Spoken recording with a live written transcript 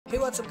Hey,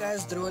 what's up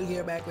guys, Dhruval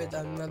here back with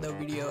another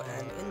video,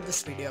 and in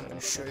this video I'm going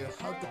to show you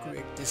how to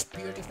create this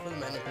beautiful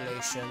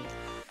manipulation.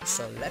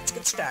 So let's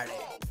get started.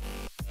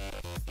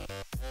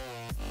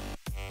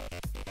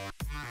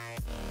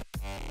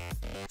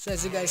 So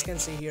as you guys can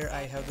see here,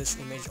 I have this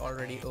image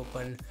already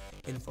open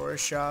in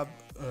Photoshop.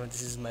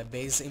 This is my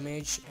base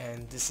image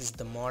and this is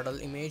the model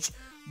image.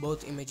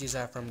 Both images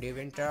are from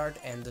DeviantArt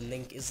and the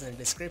link is in the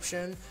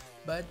description.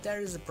 But there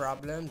is a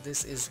problem.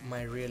 This is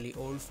my really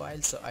old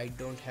file, so I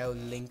don't have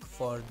link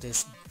for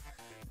this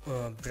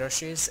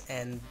brushes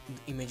and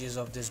images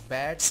of these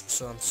bats,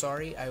 so I'm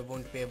sorry, I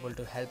won't be able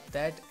to help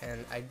that,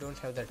 and I don't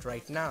have that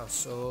right now.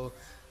 So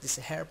this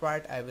hair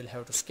part I will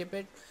have to skip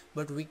it,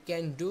 but we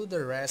can do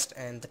the rest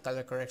and the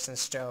color correction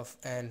stuff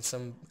and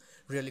some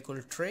really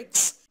cool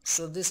tricks.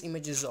 So this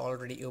image is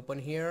already open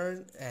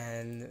here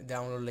and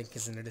download link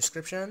is in the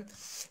description,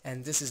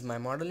 and this is my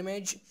model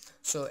image.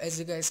 So as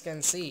you guys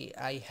can see,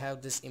 I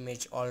have this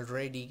image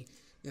already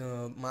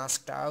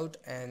masked out,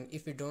 and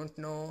if you don't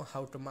know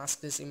how to mask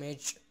this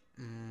image,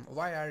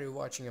 why are you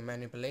watching a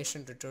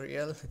manipulation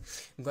tutorial?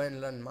 Go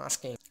and learn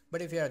masking.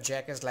 But if you are a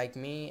jackass like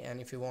me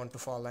and if you want to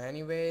follow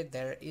anyway,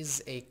 there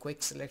is a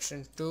quick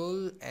selection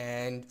tool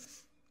and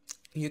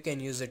you can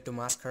use it to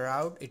mask her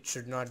out. It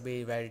should not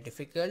be very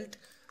difficult.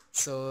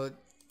 So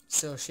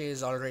she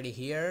is already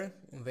here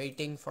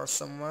waiting for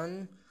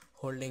someone,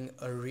 holding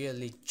a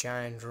really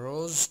giant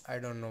rose. I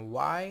don't know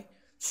why.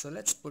 So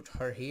let's put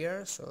her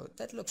here. So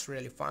that looks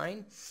really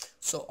fine.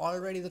 So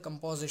already the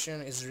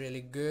composition is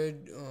really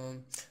good.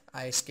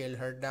 I scaled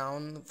her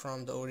down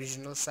from the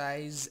original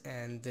size,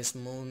 and this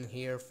moon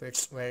here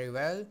fits very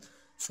well.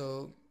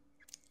 So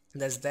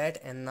that's that,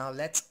 and now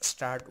let's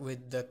start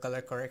with the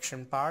color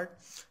correction part.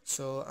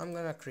 So I'm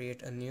gonna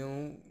create a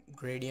new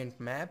gradient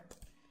map,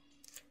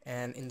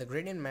 and in the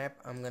gradient map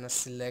I'm gonna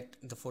select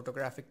the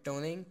photographic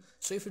toning.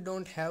 So if you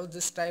don't have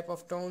this type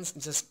of tones,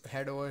 just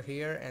head over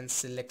here and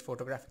select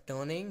photographic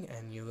toning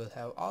and you will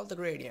have all the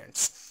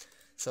gradients.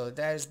 So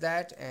there's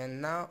that,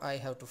 and now I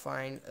have to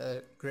find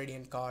a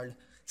gradient called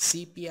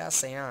sepia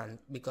cyan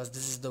because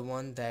this is the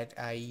one that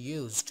I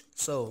used.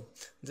 So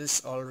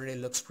this already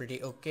looks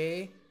pretty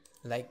okay,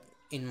 like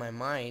in my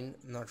mind,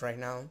 not right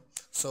now.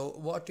 So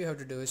what you have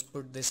to do is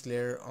put this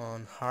layer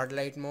on hard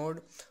light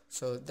mode,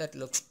 so that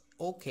looks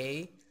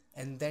okay,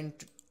 and then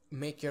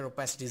make your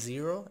opacity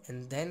 0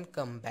 and then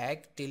come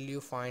back till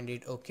you find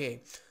it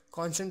okay.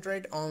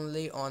 Concentrate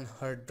only on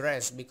her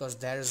dress because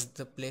that is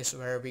the place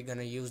where we're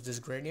gonna use this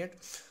gradient.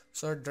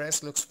 So her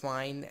dress looks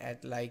fine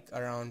at like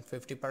around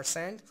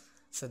 50%,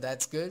 so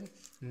that's good.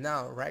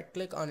 Now right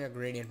click on your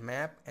gradient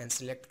map and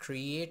select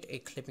create a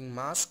clipping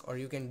mask, or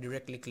you can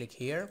directly click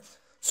here.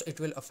 So it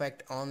will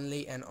affect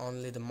only and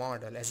only the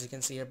model. As you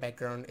can see, your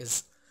background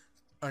is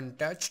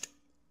untouched,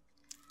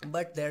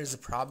 but there is a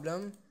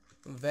problem.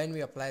 When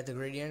we apply the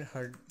gradient,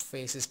 her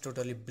face is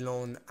totally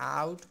blown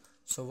out.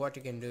 So what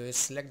you can do is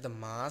select the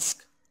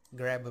mask,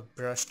 grab a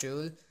brush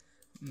tool,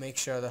 make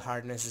sure the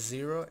hardness is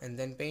 0, and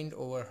then paint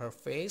over her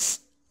face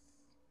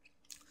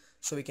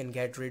so we can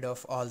get rid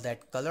of all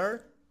that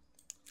color.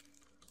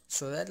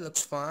 So that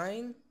looks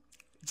fine.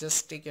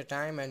 Just take your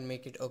time and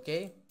make it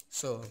okay.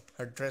 So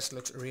her dress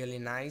looks really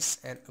nice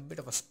and a bit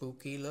of a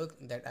spooky look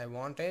that I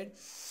wanted.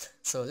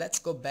 So let's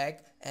go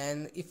back,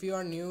 and if you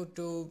are new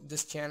to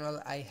this channel,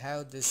 I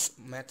have this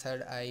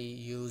method I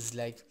use,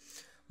 like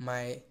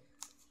my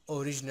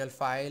original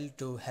file,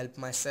 to help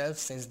myself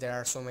since there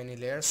are so many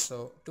layers,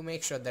 so to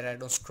make sure that I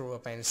don't screw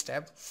up any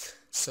step.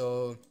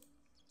 So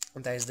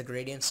that is the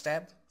gradient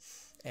step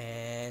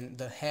and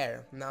the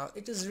hair. Now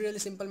it is really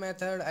simple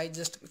method. I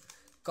just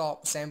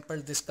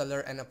sample this color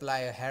and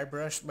apply a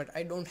hairbrush, but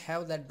I don't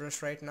have that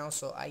brush right now,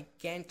 so I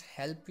can't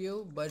help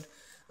you, but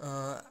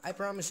I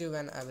promise you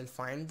when I will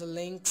find the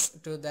links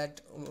to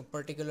that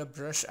particular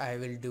brush, I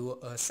will do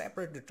a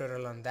separate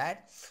tutorial on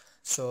that.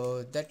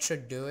 So that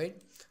should do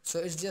it. So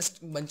it's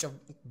just a bunch of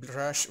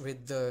brush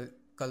with the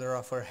color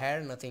of her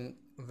hair, nothing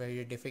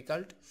very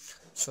difficult.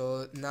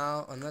 So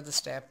now another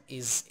step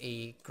is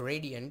a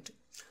gradient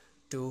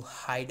to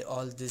hide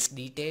all these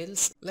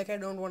details. Like I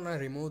don't want to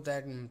remove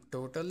that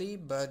totally,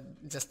 but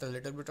just a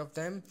little bit of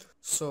them.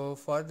 So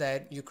for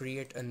that you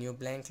create a new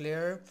blank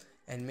layer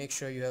and make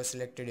sure you have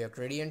selected your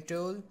gradient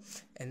tool,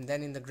 and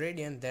then in the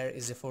gradient there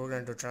is a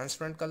foreground to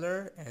transparent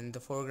color, and the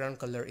foreground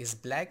color is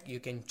black. You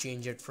can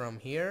change it from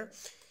here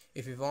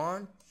if you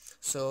want.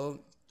 So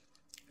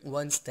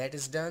once that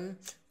is done,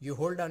 you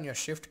hold down your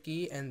shift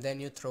key and then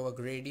you throw a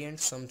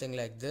gradient something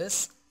like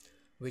this,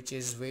 which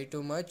is way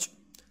too much.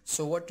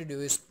 So what to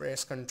do is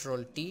press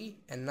Ctrl T,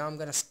 and now I'm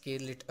gonna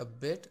scale it a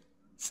bit,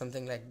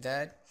 something like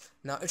that.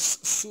 Now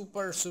it's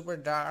super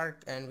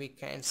dark and we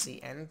can't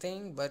see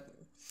anything, but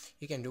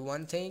you can do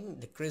one thing: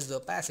 decrease the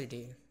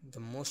opacity, the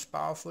most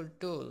powerful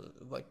tool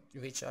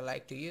which I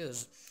like to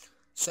use.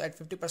 So at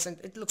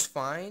 50% it looks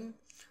fine,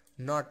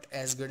 not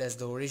as good as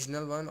the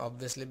original one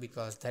obviously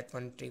because that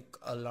one took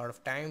a lot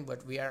of time,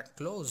 but we are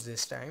close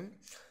this time.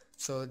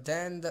 So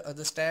then the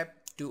other step,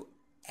 to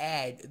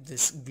add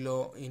this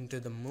glow into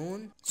the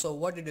moon. So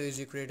what you do is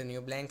you create a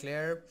new blank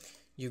layer,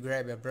 you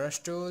grab a brush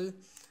tool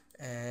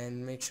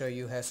and make sure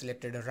you have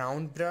selected a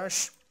round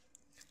brush,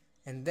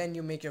 and then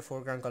you make your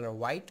foreground color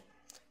white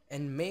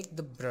and make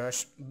the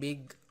brush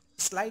big,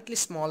 slightly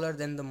smaller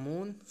than the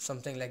moon,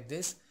 something like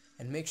this,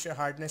 and make sure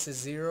hardness is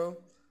 0,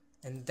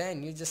 and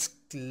then you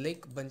just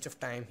click bunch of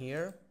time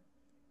here,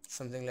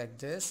 something like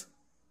this,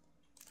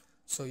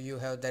 so you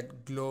have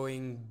that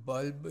glowing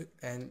bulb,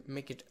 and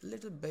make it a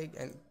little big,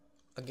 and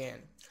again,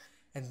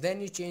 and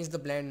then you change the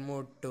blend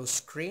mode to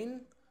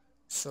screen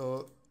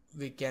so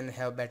we can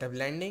have better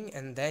blending,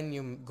 and then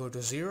you go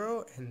to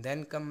 0 and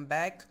then come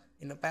back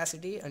in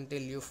opacity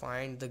until you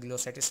find the glow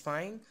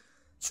satisfying.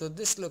 So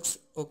this looks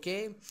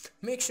okay.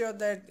 Make sure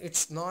that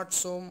it's not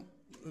so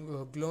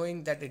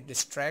glowing that it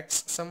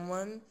distracts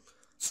someone,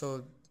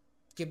 so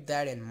keep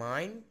that in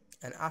mind.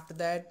 And after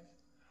that,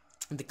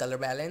 the color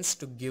balance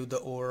to give the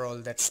overall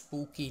that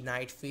spooky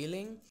night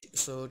feeling.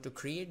 So to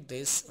create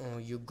this,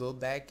 you go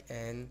back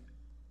and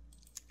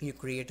you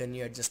create a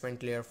new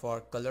adjustment layer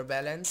for color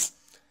balance,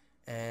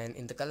 and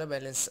in the color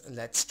balance,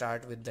 let's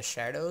start with the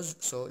shadows.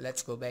 So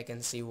let's go back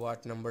and see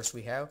what numbers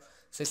we have.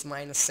 So it's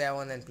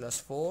 -7 and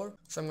 +4.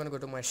 So I'm gonna go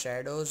to my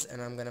shadows and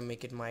I'm gonna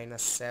make it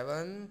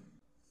 -7,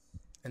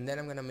 and then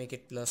I'm gonna make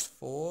it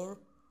 +4,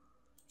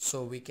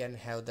 so we can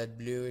have that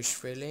bluish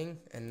feeling.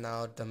 And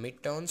now the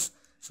midtones,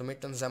 so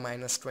midtones are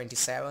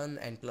 -27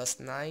 and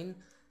 +9,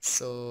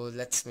 so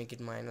let's make it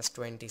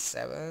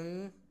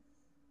 -27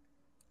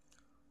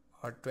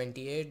 or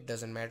 28,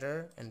 doesn't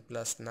matter, and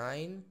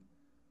 +9,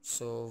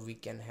 so we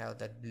can have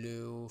that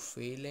blue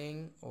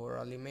feeling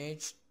overall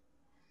image.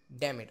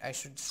 Damn it, I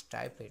should just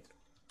type it.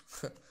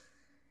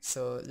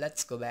 So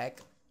let's go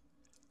back,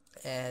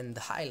 and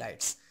the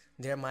highlights,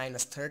 they're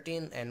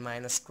 -13 and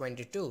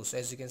 -22. So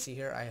as you can see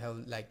here, I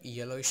have like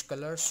yellowish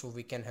color, so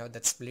we can have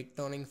that split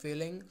toning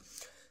feeling.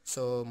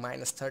 So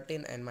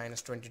 -13 and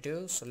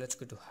 -22. So let's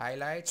go to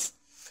highlights,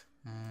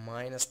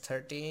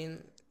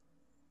 -13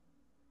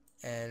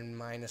 and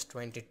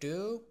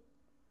 -22.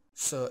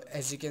 So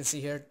as you can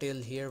see here,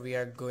 till here we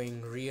are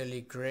going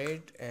really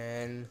great,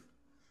 and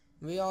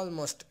we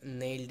almost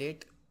nailed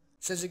it.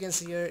 So as you can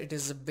see here, it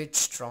is a bit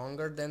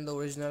stronger than the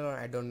original, or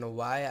I don't know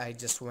why I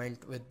just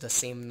went with the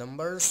same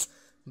numbers,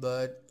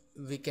 but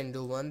we can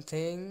do one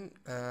thing,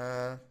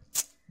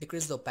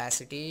 decrease the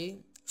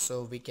opacity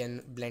so we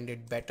can blend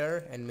it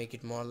better and make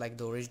it more like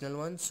the original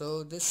one.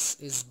 So this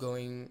is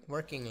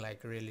working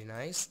like really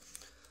nice,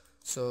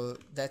 so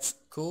that's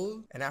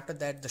cool. And after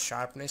that, the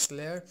sharpness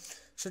layer.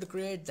 So to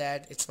create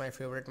that, it's my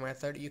favorite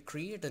method. You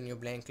create a new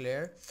blank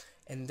layer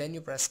and then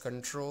you press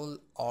Ctrl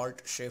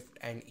Alt Shift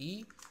and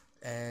E,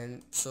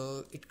 and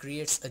so it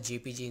creates a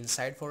JPG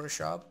inside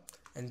Photoshop.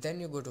 And then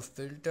you go to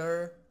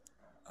filter,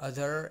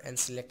 other, and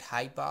select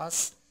high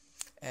pass.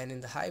 And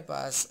in the high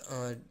pass,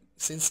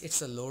 since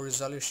it's a low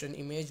resolution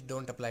image,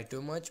 don't apply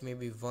too much,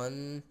 maybe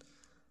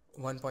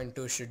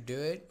 1.2 should do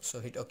it. So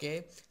hit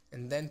OK,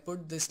 and then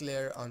put this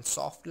layer on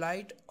soft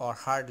light or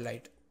hard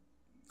light.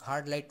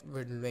 Hard light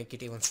will make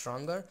it even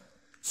stronger.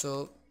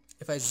 So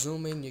if I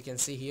zoom in, you can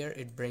see here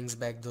it brings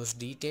back those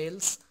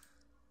details.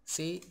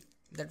 See,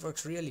 that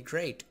works really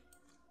great.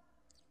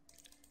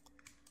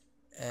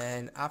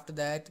 And after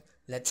that,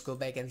 let's go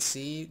back and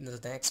see the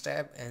next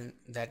step, and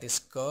that is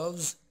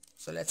curves.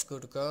 So let's go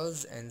to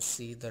curves and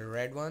see the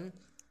red one.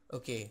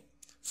 Okay,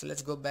 so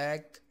let's go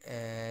back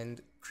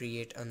and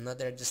create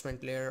another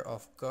adjustment layer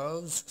of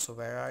curves. So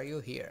where are you?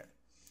 Here.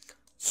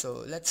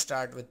 So let's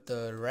start with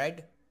the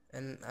red,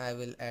 and I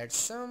will add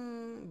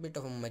some bit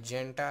of a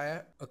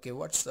magenta. Okay,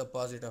 what's the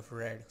opposite of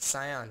red?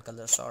 Cyan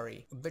color,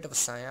 sorry. A bit of a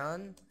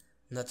cyan,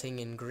 nothing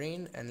in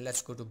green. And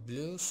let's go to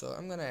blue. So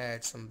I'm gonna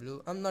add some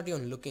blue. I'm not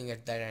even looking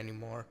at that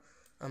anymore,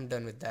 I'm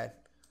done with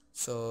that.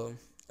 So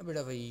a bit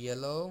of a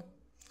yellow.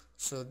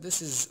 So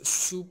this is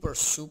super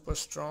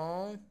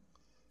strong,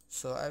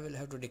 so I will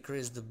have to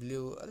decrease the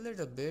blue a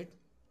little bit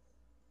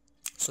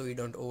so we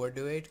don't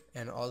overdo it,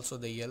 and also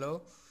the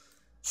yellow.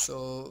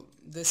 So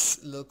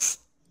this looks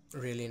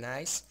really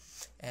nice.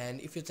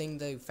 And if you think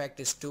the effect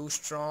is too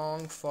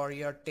strong for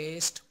your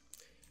taste,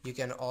 you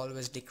can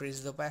always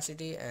decrease the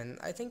opacity, and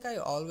I think I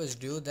always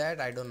do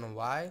that, I don't know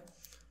why.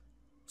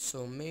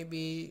 So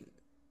maybe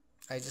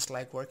I just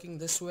like working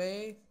this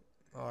way,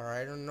 or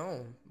I don't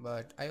know,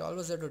 but I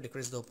always have to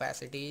decrease the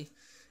opacity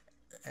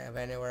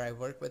whenever I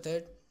work with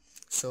it.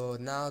 So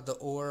now the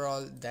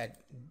overall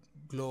that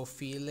glow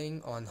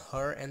feeling on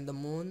her and the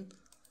moon,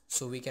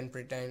 so we can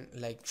pretend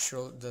like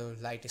show the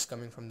light is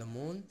coming from the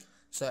moon.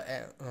 So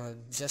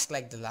just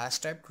like the last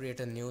step, create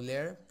a new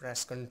layer,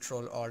 press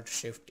Ctrl Alt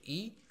Shift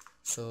E,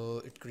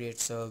 so it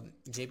creates a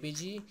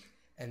JPG,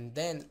 and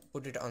then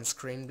put it on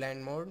screen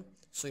blend mode,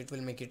 so it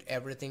will make it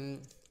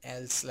everything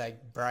else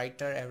like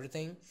brighter,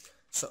 everything.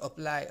 So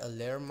apply a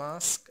layer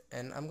mask,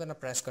 and I'm gonna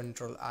press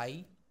Ctrl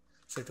I,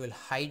 so it will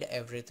hide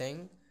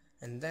everything.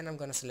 And then I'm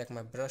gonna select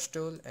my brush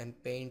tool and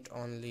paint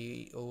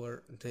only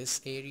over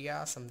this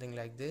area, something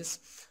like this.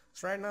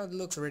 So right now it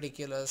looks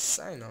ridiculous,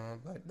 I know,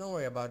 but don't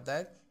worry about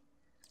that.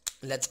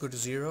 Let's go to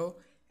 0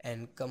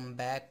 and come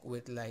back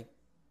with like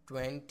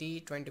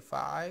 20,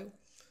 25.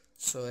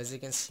 So as you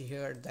can see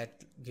here,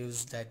 that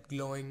gives that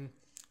glowing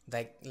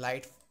like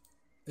light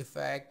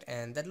effect,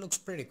 and that looks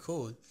pretty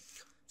cool.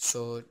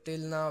 So till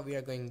now we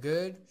are going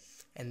good,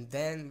 and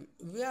then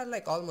we are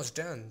like almost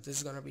done. This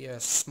is gonna be a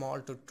small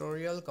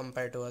tutorial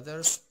compared to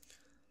others.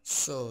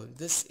 So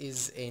this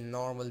is a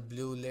normal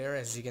blue layer,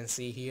 as you can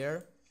see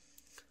here.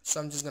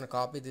 So I'm just gonna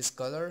copy this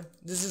color.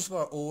 This is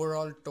for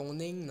overall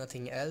toning,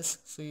 nothing else.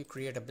 So you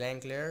create a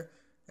blank layer,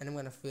 and I'm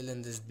gonna fill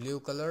in this blue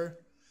color.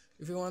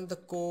 If you want the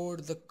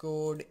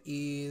code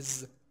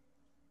is,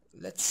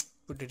 let's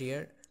put it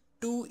here,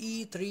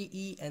 2E,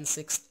 3E and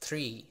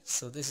 63.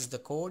 So this is the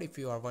code if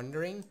you are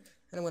wondering,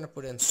 and I'm gonna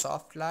put in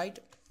soft light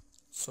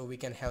so we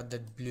can have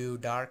that blue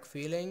dark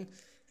feeling,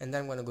 and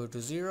then I'm gonna go to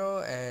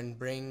 0 and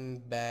bring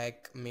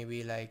back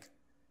maybe like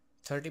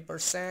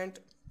 30%.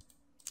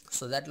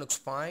 So that looks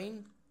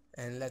fine,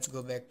 and let's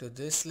go back to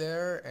this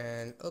layer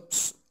and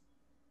oops,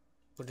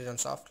 put it on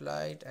soft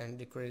light and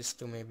decrease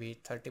to maybe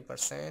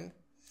 30%.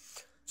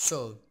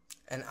 So,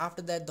 and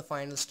after that, the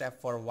final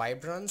step for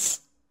vibrance.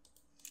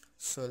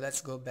 So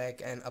let's go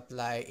back and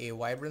apply a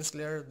vibrance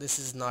layer. This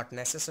is not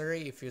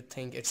necessary if you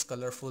think it's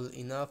colorful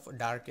enough,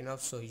 dark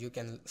enough, so you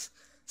can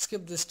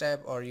skip this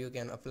step, or you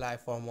can apply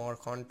for more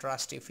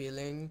contrasty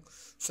feeling.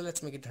 So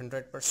let's make it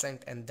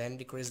 100% and then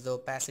decrease the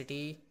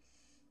opacity.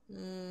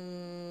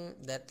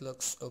 That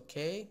looks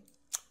okay.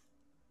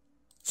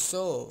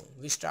 So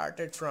we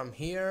started from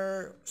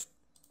here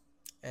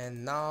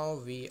and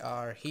now we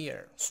are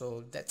here,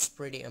 so that's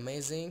pretty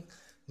amazing.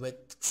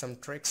 With some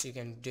tricks you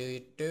can do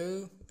it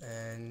too.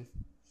 And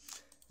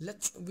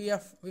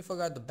we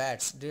forgot the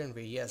bats, didn't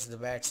we? Yes, the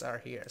bats are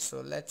here,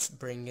 so let's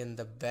bring in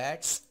the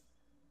bats.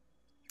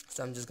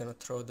 So I'm just gonna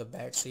throw the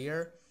bats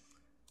here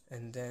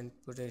and then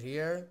put it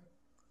here.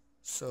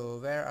 So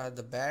where are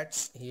the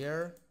bats?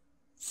 Here.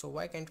 So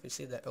why can't we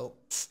see that?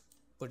 Oops,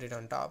 put it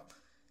on top.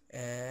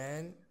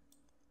 And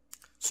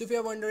so if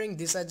you're wondering,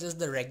 these are just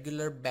the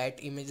regular bat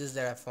images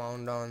that I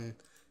found on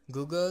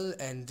Google,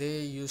 and they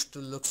used to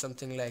look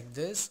something like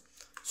this.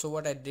 So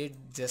what I did,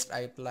 just I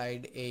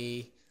applied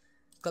a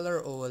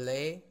color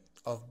overlay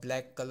of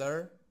black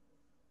color,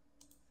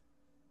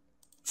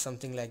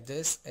 something like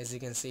this, as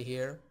you can see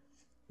here,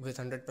 with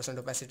 100%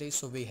 opacity.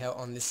 So we have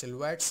only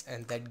silhouettes,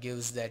 and that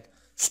gives that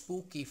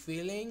spooky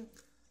feeling.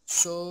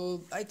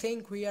 So I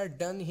think we are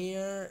done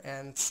here,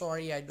 and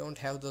sorry I don't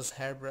have those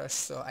hairbrush,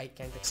 so I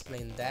can't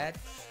explain that.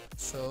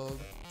 So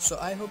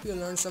I hope you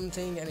learned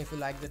something, and if you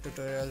like the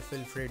tutorial,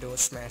 feel free to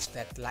smash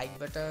that like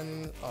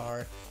button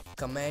or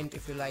comment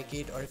if you like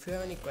it, or if you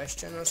have any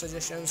question or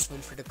suggestions, feel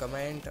free to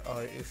comment,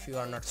 or if you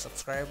are not a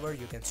subscriber,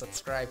 you can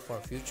subscribe for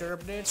future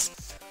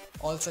updates.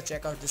 Also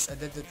check out this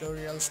other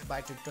tutorials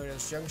by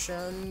Tutorials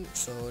Junction.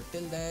 So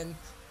till then,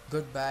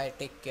 goodbye,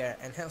 take care,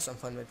 and have some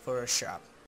fun with Photoshop.